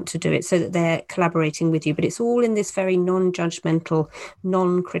when they want to do it, so that they're collaborating with you. But it's all in this very non-judgmental,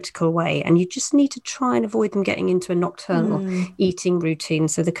 non-critical way. And you just need to try and avoid them getting into a nocturnal eating routine.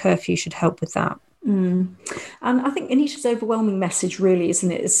 So the curfew should help with that. And I think Anita's overwhelming message really,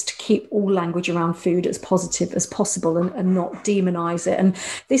 isn't it, is to keep all language around food as positive as possible and not demonize it. And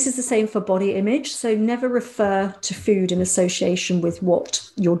this is the same for body image. So never refer to food in association with what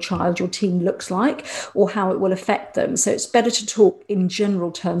your child, your teen looks like, or how it will affect them. So it's better to talk in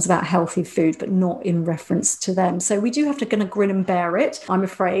general terms about healthy food, but not in reference to them. So we do have to kind of grin and bear it, I'm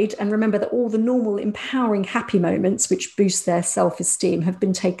afraid. And remember that all the normal, empowering, happy moments which boost their self-esteem have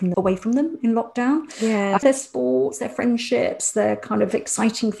been taken away from them in lockdown. Their sports, their friendships, their kind of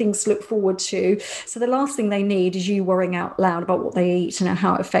exciting things to look forward to. So the last thing they need is you worrying out loud about what they eat and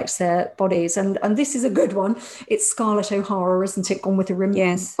how it affects their bodies. And this is a good one. It's Scarlett O'Hara, isn't it? Gone with the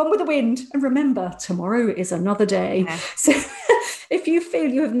Gone with the Wind. And remember, tomorrow is another day. So if you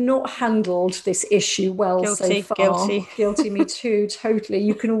feel you have not handled this issue well so far, guilty, me too, totally,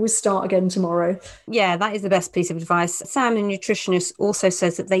 you can always start again tomorrow. Yeah, that is the best piece of advice. Sam, the nutritionist, also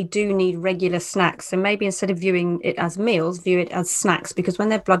says that they do need regular snacks. So maybe instead of viewing it as meals, view it as snacks, because when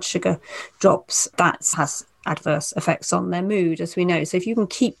their blood sugar drops, that has adverse effects on their mood, as we know. So if you can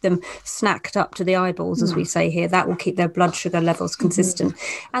keep them snacked up to the eyeballs, as we say here, that will keep their blood sugar levels consistent.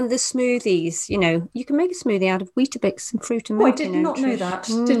 And the smoothies, you can make a smoothie out of Weetabix and fruit and milk. I did not know that.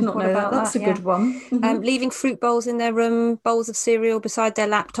 Did not know that. That's a good one. Leaving fruit bowls in their room, bowls of cereal beside their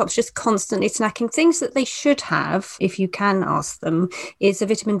laptops, just constantly snacking. Things that they should have, if you can ask them, is a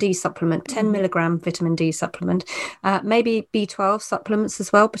vitamin D supplement, 10 milligram vitamin D supplement, maybe B12 supplements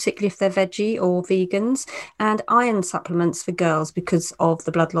as well, particularly if they're veggie or vegans, and iron supplements for girls because of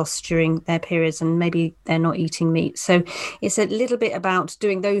the blood loss during their periods, and maybe they're not eating meat. So it's a little bit about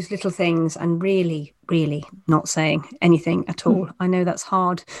doing those little things and really not saying anything at all. I know that's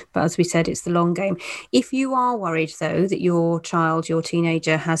hard, but as we said, it's the long game. If you are worried, though, that your child, your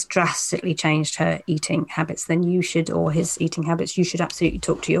teenager, has drastically changed her eating habits, then you should, or his eating habits, you should absolutely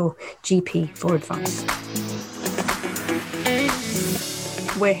talk to your GP for advice.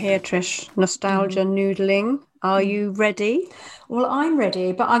 We're here, Trish. Nostalgia noodling. Are you ready? Well, I'm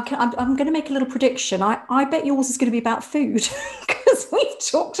ready, but I'm going to make a little prediction. I bet yours is going to be about food, because we've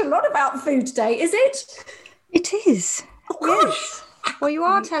talked a lot about food today. Is it? It is. Oh, gosh. Yes. Well, you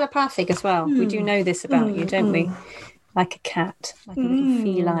are telepathic as well. We do know this about you, don't we? Like a cat, like a little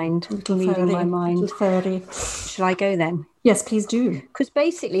feline, reading my mind. Little fairy. Shall I go then? Yes, please do. Because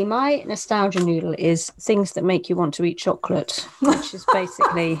basically my nostalgia noodle is things that make you want to eat chocolate, which is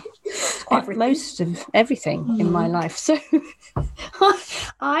basically most of everything in my life. So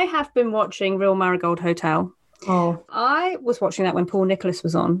I have been watching Real Marigold Hotel. Oh, I was watching that when Paul Nicholas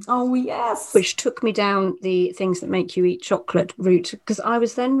was on. Oh, yes. Which took me down the things that make you eat chocolate route, because I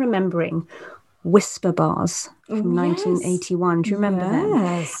was then remembering Whisper bars from 1981. Do you remember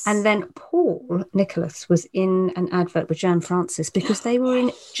them? And then Paul Nicholas was in an advert with Jan Francis because they were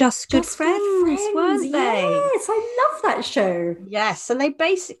in Just Good Friends, weren't they? Yes, I love that show. Yes, and they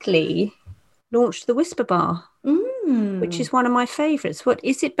basically launched the Whisper bar, which is one of my favourites. What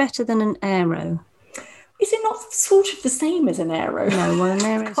is it better than an Aero? Is it not sort of the same as an Aero? No, well, an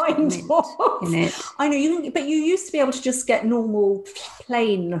Aero's kind of in it. I know, but you used to be able to just get normal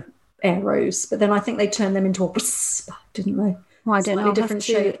plain Aeros, but then I think they turned them into a whisper, didn't they? Well, I don't know. I'll have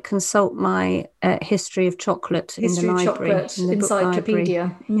to consult my history of chocolate in the library.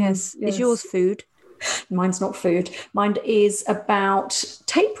 Encyclopedia. Yes. Is yours food? Mine's not food. Mine is about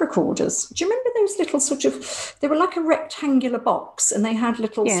tape recorders. Do you remember those little sort of, they were like a rectangular box and they had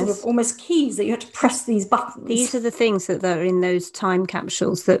little sort of almost keys that you had to press these buttons. These are the things that are in those time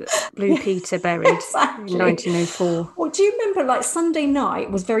capsules that Blue Peter buried in 1904. Well, do you remember like Sunday night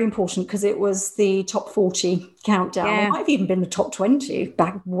was very important because it was the top 40 countdown. It might have even been the top 20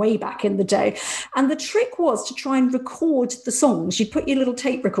 way back in the day. And the trick was to try and record the songs. You'd put your little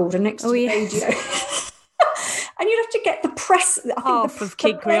tape recorder next to the radio. And you'd have to get the press. Half of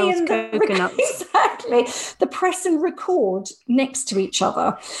Kid Grill's coconuts. Exactly. The press and record next to each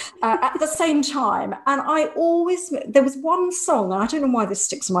other at the same time. And there was one song, and I don't know why this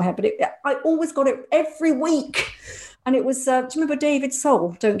sticks in my head, but I always got it every week. And it was, do you remember David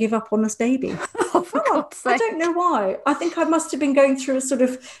Soul, Don't Give Up on Us Baby? I don't know why. I think I must have been going through a sort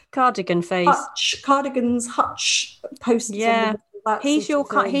of cardigan phase. Hutch posters. Yeah.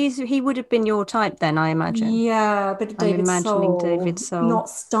 He would have been your type then, I imagine. Yeah, but David Soul. Not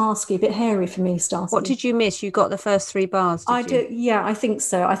Starsky, a bit hairy for me, Starsky. What did you miss? You got the first 3 bars, did you? Yeah, I think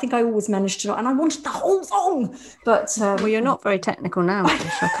so. I think I always managed to, and I wanted the whole song. But well, you're not very technical now,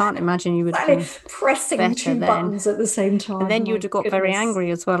 Trish. I can't imagine you would have been pressing 2 buttons at the same time. And then you would have got very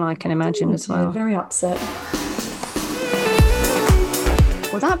angry as well, I can imagine as well. Very upset.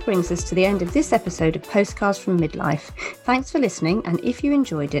 Well, that brings us to the end of this episode of Postcards from Midlife. Thanks for listening, and if you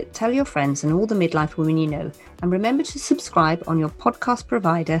enjoyed it, tell your friends and all the midlife women you know. And remember to subscribe on your podcast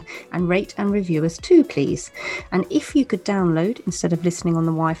provider and rate and review us too, please. And if you could download instead of listening on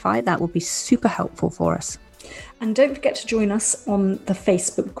the Wi-Fi, that would be super helpful for us. And don't forget to join us on the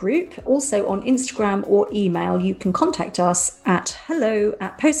Facebook group. Also on Instagram or email, you can contact us at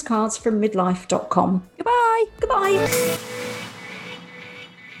hello@postcardsfrommidlife.com. Goodbye. Goodbye.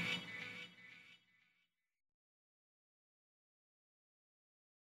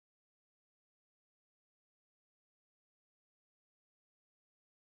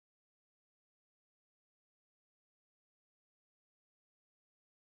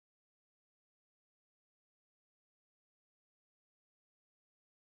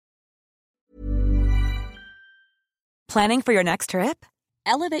 Planning for your next trip?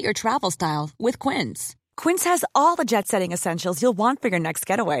 Elevate your travel style with Quince. Quince has all the jet-setting essentials you'll want for your next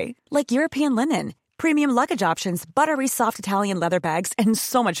getaway, like European linen, premium luggage options, buttery soft Italian leather bags, and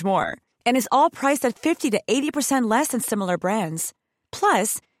so much more. And is all priced at 50 to 80% less than similar brands.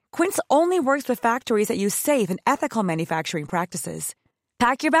 Plus, Quince only works with factories that use safe and ethical manufacturing practices.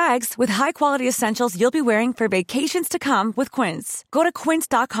 Pack your bags with high-quality essentials you'll be wearing for vacations to come with Quince. Go to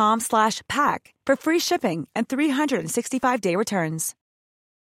quince.com/pack for free shipping and 365-day returns.